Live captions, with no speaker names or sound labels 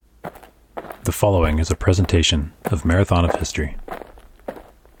The following is a presentation of Marathon of History.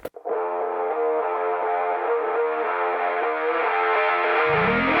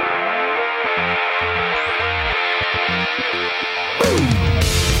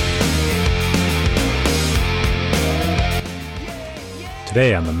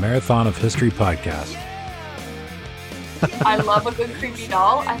 Today on the Marathon of History podcast. I love a good creepy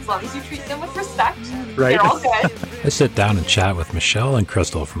doll, as long as you treat them with respect. Right. They're all good. I sit down and chat with Michelle and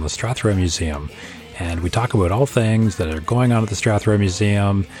Crystal from the Strathroy Museum, and we talk about all things that are going on at the Strathroy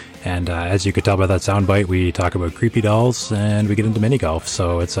Museum, and as you could tell by that soundbite, we talk about creepy dolls, and we get into mini golf,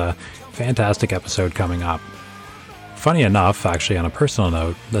 so it's a fantastic episode coming up. Funny enough, actually, on a personal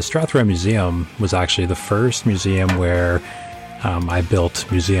note, the Strathroy Museum was actually the first museum where I built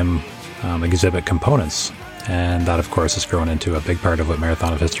museum exhibit components. And that, of course, has grown into a big part of what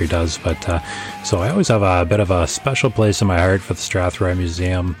Marathon of History does. But so I always have a bit of a special place in my heart for the Strathroy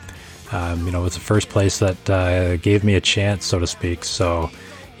Museum. It's the first place that gave me a chance, so to speak. So,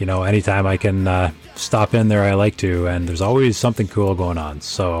 anytime I can stop in there, I like to. And there's always something cool going on.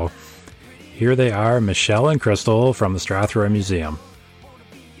 So here they are, Michelle and Crystal from the Strathroy Museum.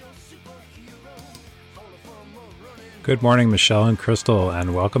 Good morning, Michelle and Crystal,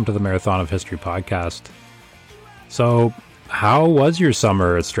 and welcome to the Marathon of History podcast. So, how was your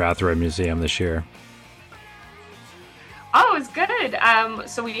summer at Strathroy Museum this year? Oh, it was good.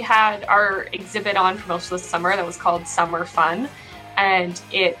 So we had our exhibit on for most of the summer that was called Summer Fun, and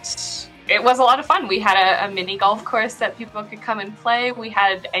it was a lot of fun. We had a mini golf course that people could come and play. We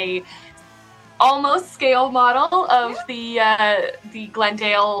had a almost scale model of the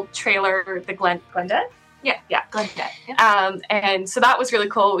Glendale trailer, the Glendale? Yeah, Glendale. Yeah. And so that was really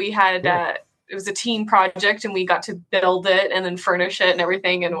cool. We had it was a team project, and we got to build it and then furnish it and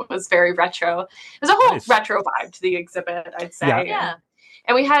everything, and it was very retro. It was a whole retro vibe to the exhibit, I'd say. Yeah.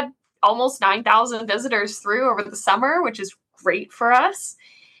 And we had almost 9,000 visitors through over the summer, which is great for us.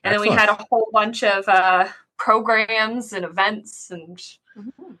 And Excellent. Then we had a whole bunch of programs and events and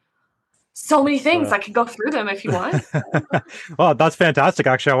so many things. I could go through them if you want. Well, that's fantastic.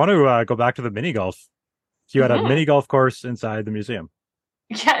 Actually, I want to go back to the mini golf. You had a mini golf course inside the museum.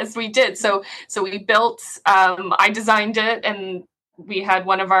 Yes, we did. So we built, I designed it, and we had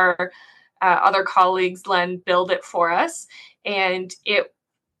one of our other colleagues, Len, build it for us. And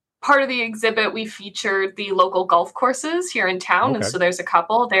part of the exhibit, we featured the local golf courses here in town. Okay. And so there's a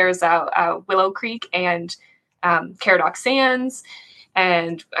couple. There's Willow Creek and Caradoc Sands.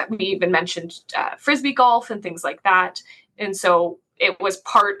 And we even mentioned Frisbee golf and things like that. And so it was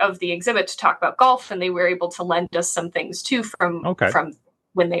part of the exhibit to talk about golf, and they were able to lend us some things too from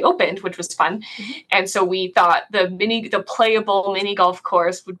when they opened, which was fun. Mm-hmm. And so we thought the playable mini golf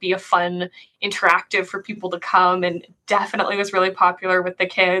course would be a fun interactive for people to come, and definitely was really popular with the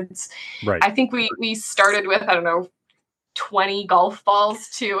kids. Right. I think we started with, 20 golf balls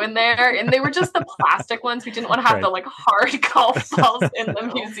too in there, and they were just the plastic ones. We didn't want to have the hard golf balls in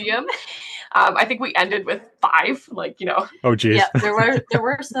the museum. I think we ended with 5, Oh, geez. Yeah, there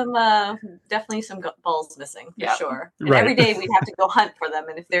were some, definitely some balls missing, for sure. And every day we'd have to go hunt for them,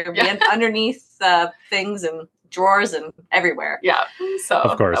 and if they're underneath things and drawers and everywhere. Yeah, so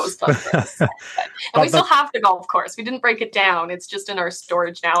of course. That was fun for us. And we still have the golf course. We didn't break it down. It's just in our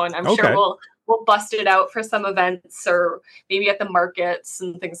storage now, and I'm sure we'll bust it out for some events or maybe at the markets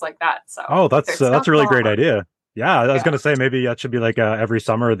and things like that. So that's a really great idea. Yeah, I was going to say maybe that should be every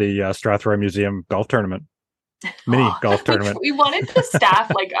summer the Strathroy Museum golf tournament, mini golf tournament. We wanted the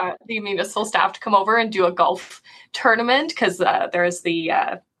staff, the municipal staff, to come over and do a golf tournament because there's the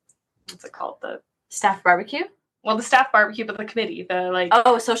what's it called, the staff barbecue. Well, the staff barbecue, but the committee,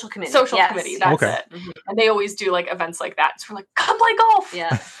 social committee. Social committee, that's it. Mm-hmm. And they always do events like that. So we're like, come play golf.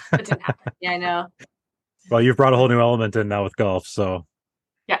 Yeah, it didn't happen. Yeah, I know. Well, you've brought a whole new element in now with golf, so.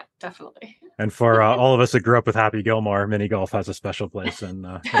 Yeah, definitely. And for all of us that grew up with Happy Gilmore, mini golf has a special place in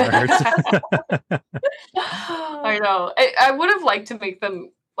our hearts. I know. I would have liked to make them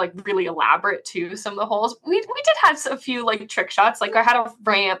really elaborate too. Some of the holes we did have a few trick shots. I had a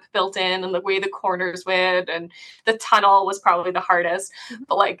ramp built in, and the way the corners went, and the tunnel was probably the hardest.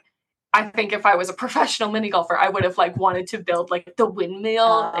 But I think if I was a professional mini golfer, I would have wanted to build the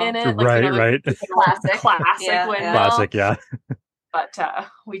windmill in it. Right. Classic windmill. Classic, yeah. But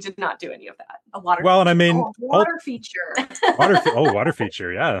we did not do any of that. A water. Well, and I mean, water feature. Water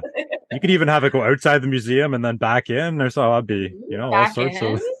feature. Yeah, you could even have it go outside the museum and then back in. Or so that'd be, all sorts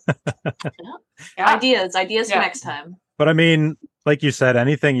of ideas for next time. But I mean, like you said,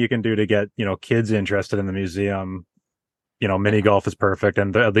 anything you can do to get kids interested in the museum. Mini golf is perfect,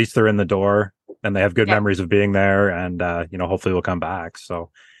 and at least they're in the door and they have good memories of being there, and hopefully we'll come back. So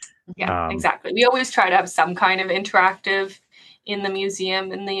Yeah, exactly. We always try to have some kind of interactive in the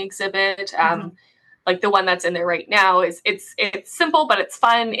museum, in the exhibit. Like the one that's in there right now it's simple, but it's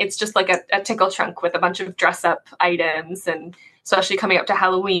fun. It's just like a tickle trunk with a bunch of dress up items, and especially coming up to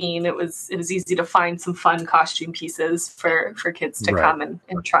Halloween, it was easy to find some fun costume pieces for kids to come and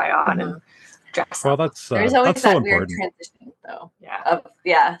try on and dress well, up. There's always that's that so weird important. transition,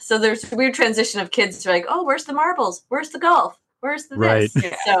 though. So there's a weird transition of kids to like, oh, where's the marbles? Where's the golf? Where's the this?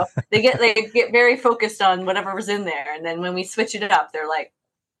 Right. So they get very focused on whatever was in there, and then when we switch it up, they're like,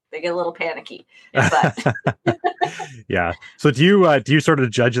 they get a little panicky. But yeah. So do you sort of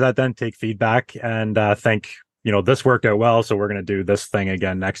judge that then, take feedback and think, this worked out well, so we're going to do this thing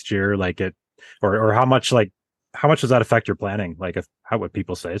again next year, like it, or how much does that affect your planning? Like how would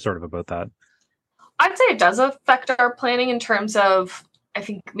people say sort of about that? I'd say it does affect our planning in terms of, I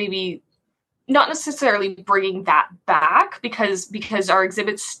think maybe not necessarily bringing that back because our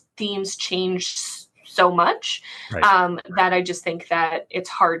exhibits themes change so much that I just think that it's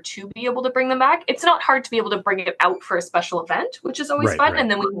hard to be able to bring them back. It's not hard to be able to bring it out for a special event, which is always fun.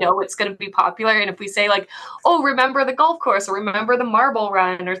 And then we know it's going to be popular. And if we say like, oh, remember the golf course or remember the marble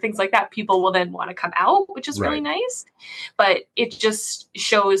run or things like that, people will then want to come out, which is really nice. But it just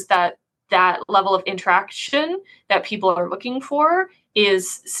shows that level of interaction that people are looking for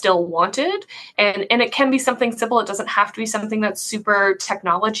is still wanted. And it can be something simple. It doesn't have to be something that's super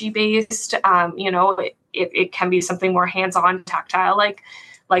technology based. It can be something more hands-on, tactile, like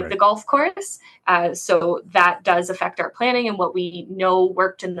the golf course. So that does affect our planning and what we know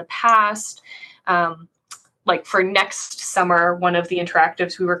worked in the past. Like for next summer, one of the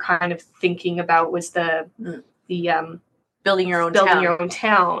interactives we were kind of thinking about was the building your own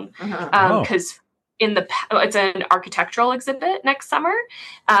town. Because it's an architectural exhibit next summer.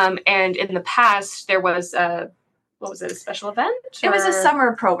 And in the past there was a special event? It was a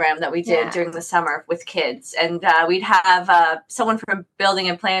summer program that we did during the summer with kids. And we'd have someone from building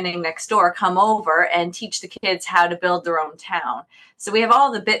and planning next door come over and teach the kids how to build their own town. So we have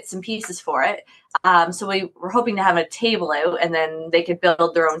all the bits and pieces for it. So we were hoping to have a table out and then they could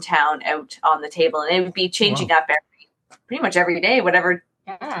build their own town out on the table. And it would be changing up pretty much every day, whatever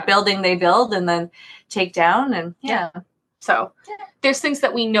building they build and then take down. And so there's things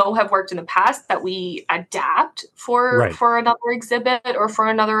that we know have worked in the past that we adapt for another exhibit or for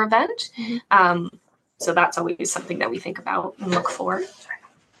another event. So that's always something that we think about and look for.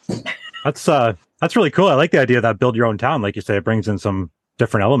 That's really cool. I like the idea of that build your own town. Like you say, it brings in some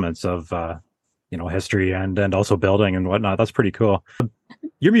different elements of history and also building and whatnot. That's pretty cool.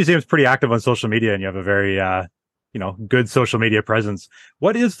 Your museum's pretty active on social media and you have a very good social media presence.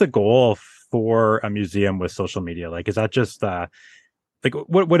 What is the goal for a museum with social media? Like, is that just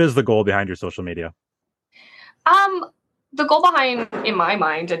what is the goal behind your social media? The goal behind, in my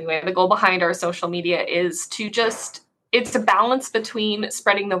mind anyway, the goal behind our social media is to it's a balance between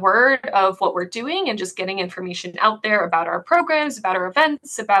spreading the word of what we're doing and just getting information out there about our programs, about our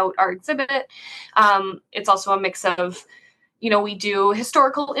events, about our exhibit. It's also a mix of we do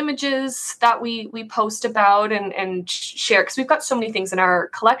historical images that we post about and share because we've got so many things in our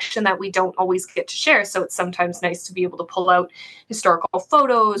collection that we don't always get to share. So it's sometimes nice to be able to pull out historical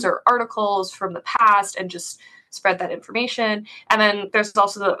photos or articles from the past and just spread that information. And then there's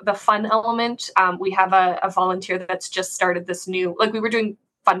also the fun element. We have a volunteer that's just started this new, we were doing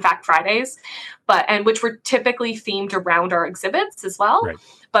Fun Fact Fridays, which were typically themed around our exhibits as well. Right.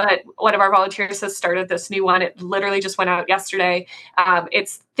 But one of our volunteers has started this new one. It literally just went out yesterday.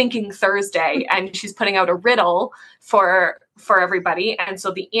 It's Thinking Thursday, and she's putting out a riddle for everybody. And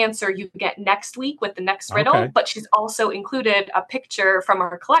so the answer you get next week with the next riddle, but she's also included a picture from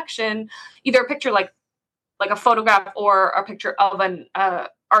our collection, either a picture like a photograph or a picture of an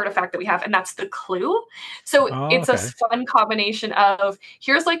artifact that we have, and that's the clue. So it's a fun combination of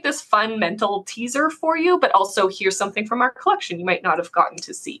here's this fun mental teaser for you, but also here's something from our collection you might not have gotten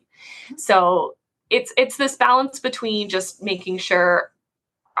to see. So it's this balance between just making sure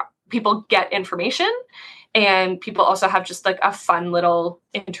people get information and people also have just a fun little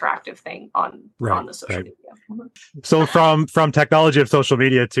interactive thing on the social media. So from technology of social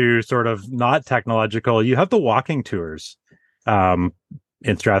media to sort of not technological, you have the walking tours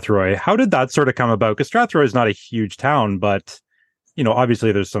in Strathroy. How did that sort of come about? Because Strathroy is not a huge town, but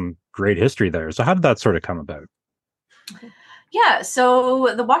obviously there's some great history there. So how did that sort of come about? Yeah,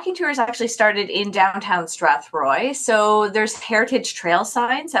 so the walking tours actually started in downtown Strathroy. So there's heritage trail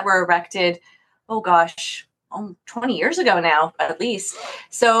signs that were erected 20 years ago now, at least.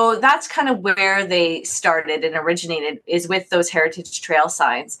 So that's kind of where they started and originated, is with those heritage trail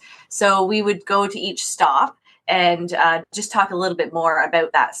signs. So we would go to each stop and just talk a little bit more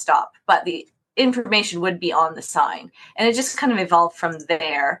about that stop. But the information would be on the sign. And it just kind of evolved from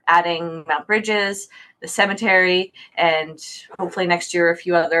there, adding Mount Bridges, the cemetery, and hopefully next year a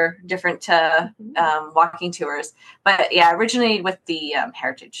few other different walking tours. But yeah, originally with the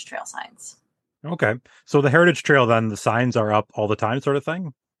Heritage Trail signs. Okay. So the Heritage Trail, then the signs are up all the time sort of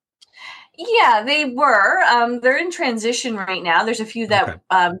thing? Yeah, they were. They're in transition right now. There's a few that,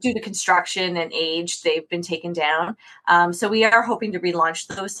 due to construction and age, they've been taken down. So we are hoping to relaunch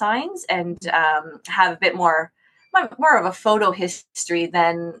those signs and have a bit more of a photo history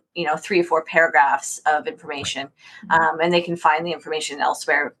than 3 or 4 paragraphs of information. And they can find the information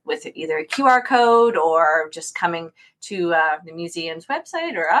elsewhere with either a QR code or just coming to the museum's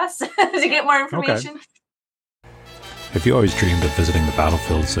website or us to get more information. Okay. Have you always dreamed of visiting the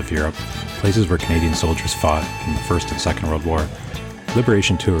battlefields of Europe, places where Canadian soldiers fought in the First and Second World War?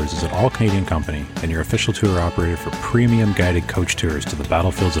 Liberation Tours is an all-Canadian company and your official tour operator for premium guided coach tours to the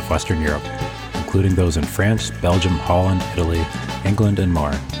battlefields of Western Europe, including those in France, Belgium, Holland, Italy, England, and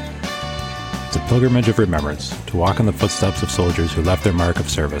more. It's a pilgrimage of remembrance to walk in the footsteps of soldiers who left their mark of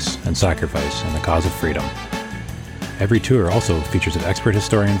service and sacrifice in the cause of freedom. Every tour also features an expert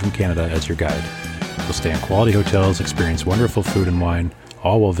historian from Canada as your guide. You'll stay in quality hotels, experience wonderful food and wine,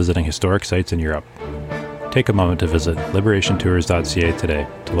 all while visiting historic sites in Europe. Take a moment to visit liberationtours.ca today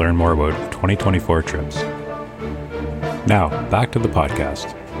to learn more about 2024 trips. Now, back to the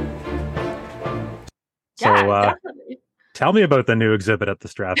podcast. Yeah, tell me about the new exhibit at the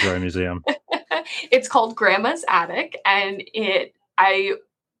Strathroy Museum. It's called Grandma's Attic, and I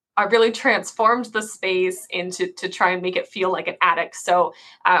really transformed the space to try and make it feel like an attic. So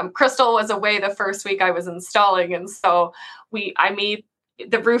Crystal was away the first week I was installing, and so I made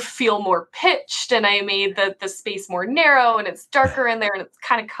the roof feel more pitched, and I made the space more narrow, and it's darker in there, and it's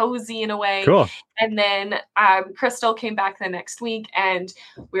kind of cozy in a way. Cool. And then Crystal came back the next week, and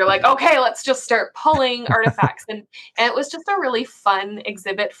we were like, okay, let's just start pulling artifacts. And it was just a really fun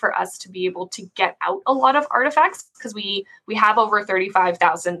exhibit for us to be able to get out a lot of artifacts, because we have over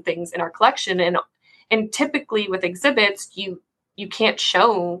 35,000 things in our collection, and typically with exhibits you can't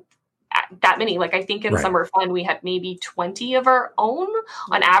show that many. Like, I think in Summer Fun we had maybe 20 of our own.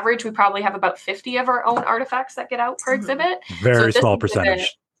 On average, we probably have about 50 of our own artifacts that get out per exhibit. Very small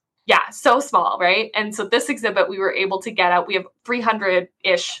percentage. Yeah, so small, right? And so this exhibit we were able to get out. We have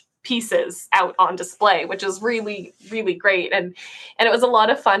 300-ish pieces out on display, which is really, really great. And it was a lot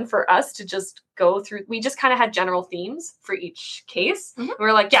of fun for us to just go through. We just kind of had general themes for each case. Mm-hmm. We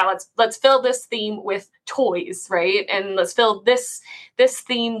were like, yeah, let's fill this theme with toys, right? And let's fill this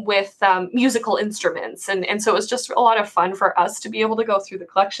theme with musical instruments. And so it was just a lot of fun for us to be able to go through the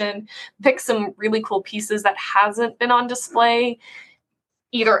collection, pick some really cool pieces that hasn't been on display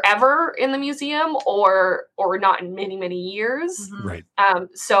either ever in the museum or not in many, many years. Mm-hmm. Right.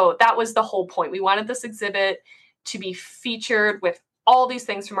 So that was the whole point. We wanted this exhibit to be featured with all these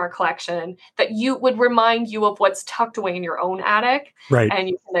things from our collection that you would remind you of what's tucked away in your own attic. Right. And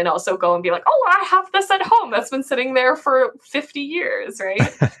you can then also go and be like, oh, I have this at home that's been sitting there for 50 years,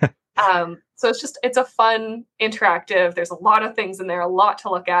 right? So it's a fun, interactive, there's a lot of things in there, a lot to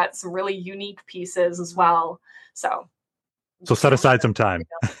look at, some really unique pieces as well. So set aside some time.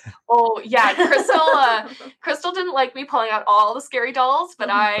 Oh yeah, Crystal didn't like me pulling out all the scary dolls, but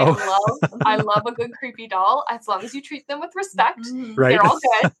I love a good creepy doll as long as you treat them with respect. Right. They're all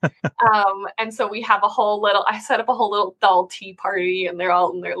good. And so we have I set up a whole little doll tea party, and they're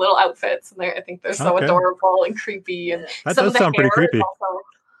all in their little outfits, and I think they're so adorable and creepy. And that does sound pretty creepy.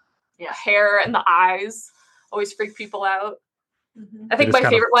 Hair and the eyes always freak people out. Mm-hmm. I think my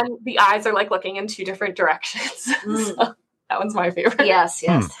favorite one, the eyes are like looking in 2 different directions. So that one's my favorite. Yes.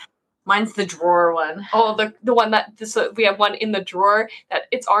 Mine's the drawer one. Oh, the one we have one in the drawer that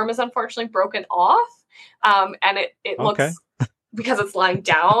its arm is unfortunately broken off. And it looks, because it's lying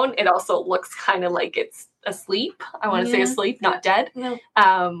down, it also looks kind of like it's asleep. I want to say asleep, not dead. No.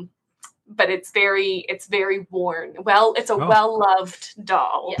 But it's very worn. Well, it's a well-loved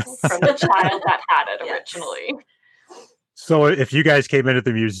doll from the child that had it originally. So if you guys came into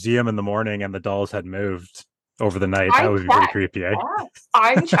the museum in the morning and the dolls had moved over the night, that would be very creepy, eh? Yeah.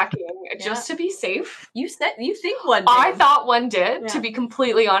 I'm checking just to be safe. You think one did. I thought one did. To be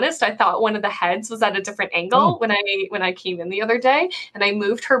completely honest, I thought one of the heads was at a different angle when I came in the other day, and I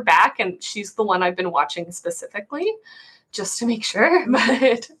moved her back, and she's the one I've been watching specifically just to make sure.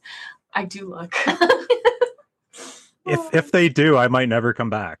 But I do look. If they do, I might never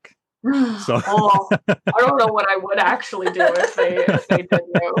come back. So I don't know what I would actually do if they did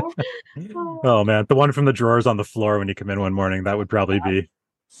move. Oh man, the one from the drawers on the floor when you come in one morning, that would probably be.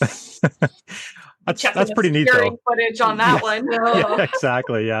 that's pretty neat though. Footage on that one. Yeah,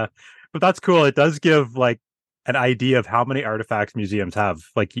 exactly. Yeah, but that's cool. It does give like an idea of how many artifacts museums have.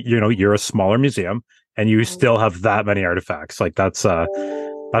 Like, you're a smaller museum and you still have that many artifacts. Like that's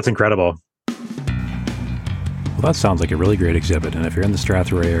incredible. Well, that sounds like a really great exhibit, and if you're in the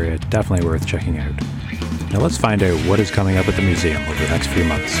Strathroy area, definitely worth checking out. Now let's find out what is coming up at the museum over the next few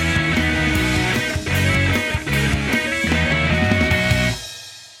months.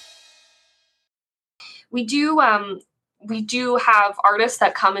 We do have artists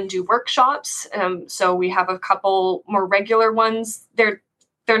that come and do workshops. So we have a couple more regular ones. They're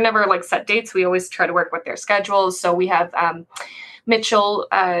never like set dates. We always try to work with their schedules. So we have Mitchell,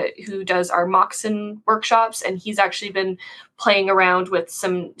 who does our moccasin workshops, and he's actually been playing around with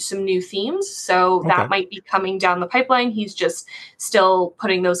some new themes. So that might be coming down the pipeline. He's just still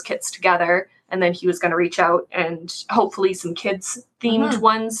putting those kits together. And then he was going to reach out and hopefully some kids themed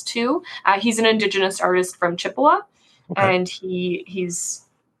ones too. He's an Indigenous artist from Chippewa, and he's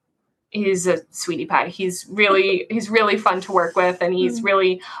a sweetie pie. He's really fun to work with, and he's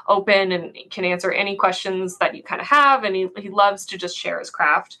really open and can answer any questions that you kind of have. And he loves to just share his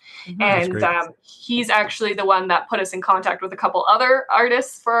craft. And he's actually the one that put us in contact with a couple other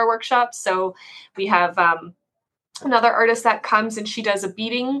artists for our workshops. So we have another artist that comes and she does a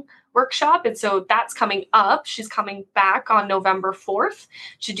beading workshop. And so that's coming up. She's coming back on November 4th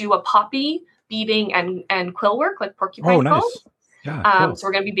to do a poppy beading and quill work, like porcupine quill. Nice. Yeah, cool. So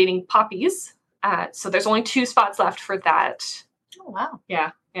we're going to be beading poppies. So there's only 2 spots left for that. Oh, wow.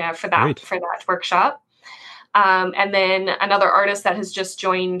 Yeah, for that workshop. And then another artist that has just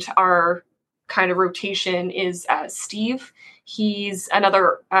joined our kind of rotation is Steve. He's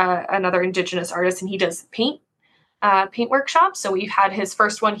another Indigenous artist, and he does paint workshops. So we've had his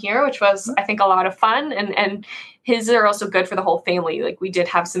first one here, which was, I think, a lot of fun. And his are also good for the whole family. Like, we did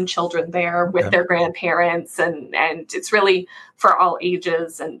have some children there with their grandparents, and it's really for all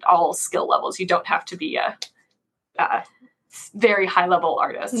ages and all skill levels. You don't have to be a very high level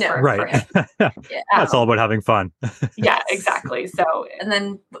artist for him. That's all about having fun. Yeah, exactly. So, and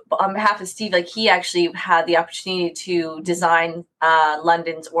then on behalf of Steve, like, he actually had the opportunity to design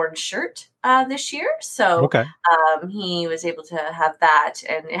London's orange shirt this year. So he was able to have that,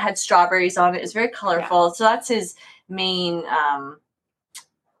 and it had strawberries on it. It was very colorful. Yeah. So that's his main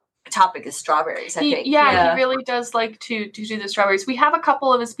topic, is strawberries, I think. Yeah, he really does like to do the strawberries. We have a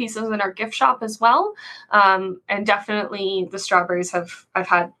couple of his pieces in our gift shop as well. And definitely the strawberries I've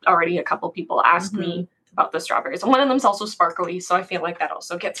had already a couple people ask me about the strawberries. And one of them's also sparkly, so I feel like that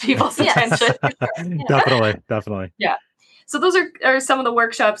also gets people's attention. Definitely. Yeah. So those are some of the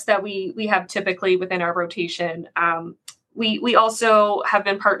workshops that we have typically within our rotation. We also have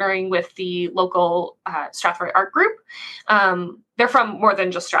been partnering with the local Strathroy Art Group. They're from more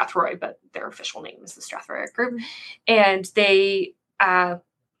than just Strathroy, but their official name is the Strathroy Art Group. And they are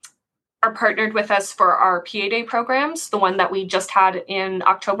partnered with us for our PA Day programs, the one that we just had in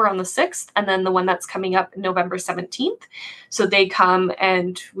October on the 6th, and then the one that's coming up November 17th. So they come,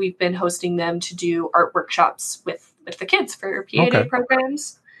 and we've been hosting them to do art workshops with the kids for PA Day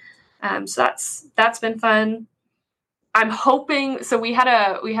programs. So that's been fun. I'm hoping, so we had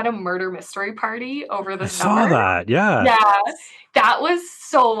a murder mystery party over the summer. I saw that, yeah. Yeah, that was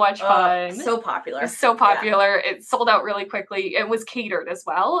so much fun. So popular. It was so popular. Yeah. It sold out really quickly. It was catered as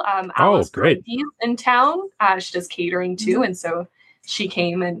well. Alice great. In town. She does catering too, and so she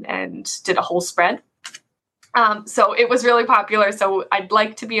came and did a whole spread. So it was really popular. So I'd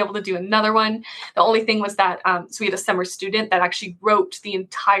like to be able to do another one. The only thing was that, so we had a summer student that actually wrote the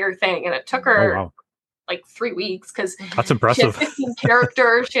entire thing, and it took her like 3 weeks, because that's impressive. She had 15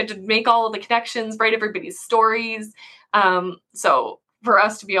 characters. She had to make all of the connections, write everybody's stories. So for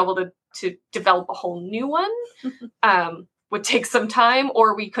us to be able to develop a whole new one would take some time,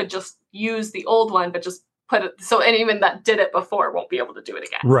 or we could just use the old one, but just put it, so anyone that did it before won't be able to do it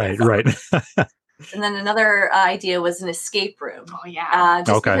again. Right. And then another idea was an escape room. Oh yeah.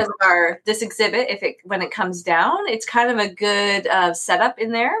 Just because of this exhibit, when it comes down, it's kind of a good setup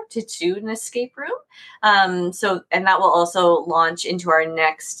in there to do an escape room. And that will also launch into our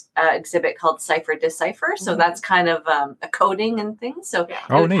next exhibit called Cipher Decipher. So that's kind of a coding and things. So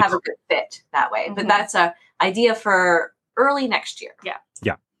it would have a good fit that way. But that's an idea for early next year. Yeah.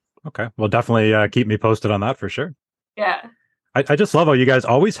 Okay. Well, definitely keep me posted on that for sure. Yeah. I just love how you guys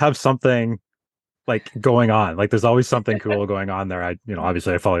always have something like going on. Like, there's always something cool going on there.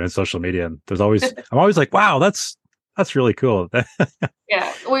 Obviously I follow you on social media, and I'm always like, wow, that's That's really cool.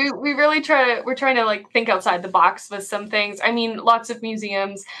 Yeah, we really we're trying to like think outside the box with some things. I mean, lots of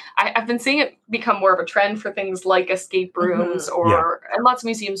museums, I've been seeing it become more of a trend for things like escape rooms and lots of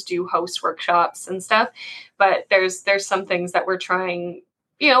museums do host workshops and stuff, but there's some things that we're trying,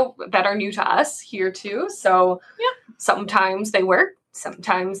 that are new to us here too. So sometimes they work,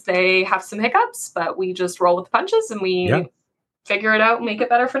 sometimes they have some hiccups, but we just roll with the punches and we figure it out and make it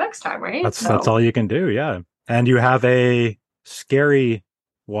better for next time, right? That's all you can do, yeah. And you have a scary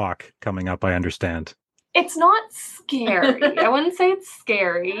walk coming up, I understand. It's not scary. I wouldn't say it's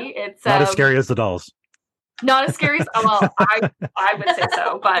scary. It's not as scary as the dolls. Not as scary as I would say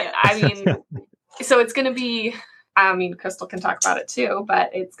so. But I mean, so it's going to be. I mean, Crystal can talk about it too.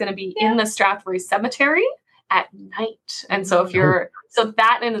 But it's going to be in the Strathroy Cemetery at night, and so so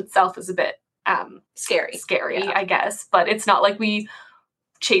that in itself is a bit scary, I guess. But it's not like we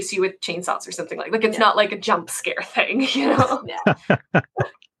chase you with chainsaws or something like it's not like a jump scare thing,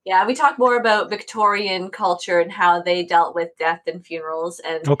 Yeah, we talk more about Victorian culture and how they dealt with death and funerals,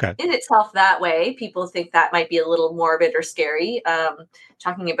 and in itself that way people think that might be a little morbid or scary,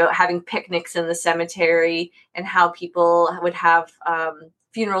 talking about having picnics in the cemetery and how people would have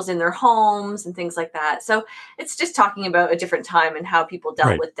funerals in their homes and things like that. So it's just talking about a different time and how people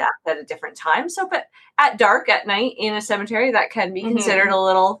dealt with death at a different time. So, but at dark at night in a cemetery, that can be considered a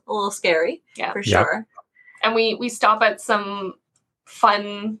little scary, for sure. And we stop at some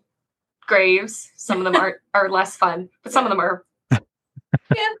fun graves. Some of them are less fun, but some of them are.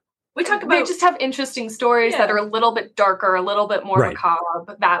 We talk about, they just have interesting stories that are a little bit darker, a little bit more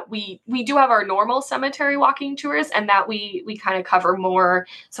macabre. That we do have our normal cemetery walking tours, and that we kind of cover more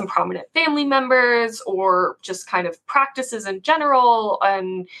some prominent family members or just kind of practices in general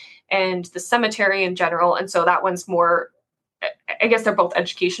and the cemetery in general. And so that one's more, I guess they're both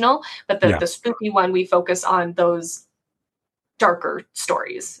educational, but the spooky one, we focus on those darker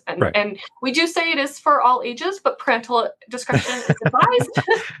stories, and we do say it is for all ages, but parental discretion is advised,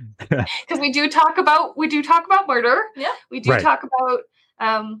 because we do talk about murder. We do talk about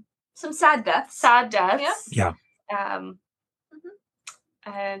some sad deaths,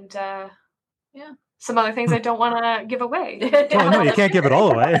 and some other things I don't want to give away. No, you can't give it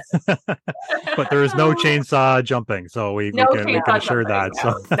all away. But there is no chainsaw jumping, so we can assure that.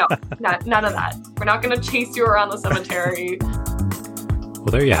 None of that. We're not going to chase you around the cemetery. Well,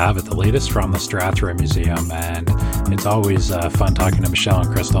 there you have it, the latest from the Strathroy Museum, and it's always fun talking to Michelle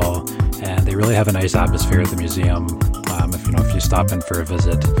and Crystal, and they really have a nice atmosphere at the museum. If you stop in for a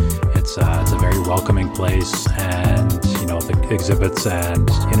visit, it's a very welcoming place, and the exhibits and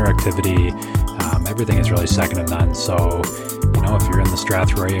interactivity, everything is really second to none. So, if you're in the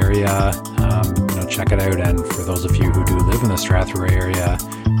Strathroy area, check it out. And for those of you who do live in the Strathroy area,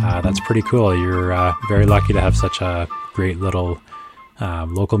 that's pretty cool. You're very lucky to have such a great little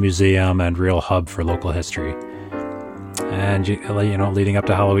local museum and real hub for local history. And leading up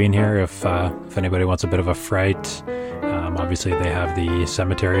to Halloween here, if anybody wants a bit of a fright, obviously they have the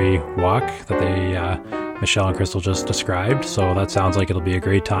cemetery walk that Michelle and Crystal just described. So that sounds like it'll be a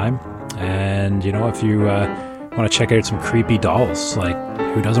great time. And if you want to check out some creepy dolls, like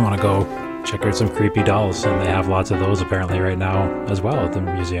who doesn't want to go check out some creepy dolls? And they have lots of those apparently right now as well at the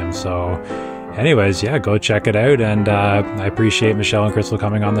museum. So anyways, go check it out. And I appreciate Michelle and Crystal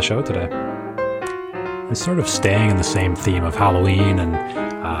coming on the show today. And sort of staying in the same theme of Halloween and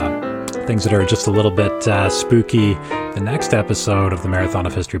things that are just a little bit spooky. The next episode of the Marathon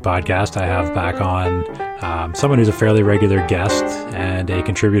of History podcast, I have back on someone who's a fairly regular guest and a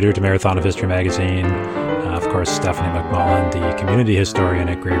contributor to Marathon of History magazine. Of course, Stephanie McMullen, the community historian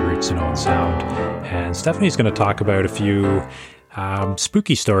at Grey Roots in Owen Sound. And Stephanie's going to talk about a few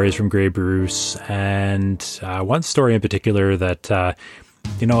spooky stories from Grey Bruce, and one story in particular that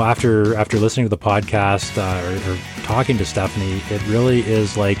after listening to the podcast or talking to Stephanie, it really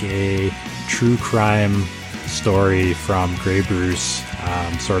is like a true crime story from Grey Bruce,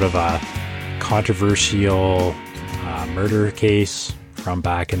 sort of a controversial murder case from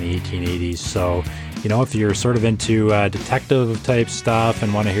back in the 1880s. So if you're sort of into detective type stuff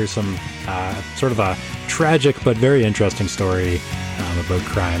and want to hear some sort of a tragic but very interesting story about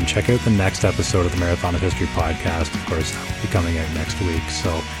crime, check out the next episode of the Marathon of History podcast. Of course, that will be coming out next week,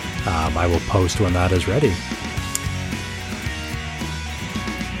 so I will post when that is ready.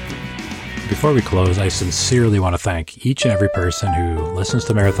 Before we close, I sincerely want to thank each and every person who listens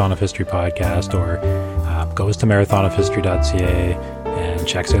to Marathon of History podcast or goes to marathonofhistory.ca and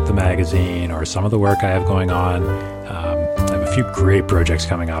checks out the magazine or some of the work I have going on. I have a few great projects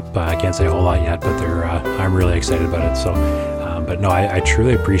coming up. I can't say a whole lot yet, but I'm really excited about it. So, but no, I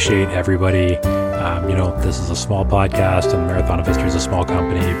truly appreciate everybody This is a small podcast and Marathon of History is a small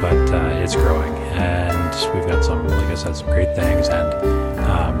company, but it's growing. And we've got some, like I said, some great things. And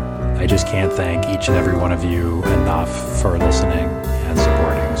I just can't thank each and every one of you enough for listening and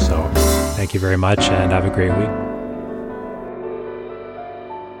supporting. So thank you very much and have a great week.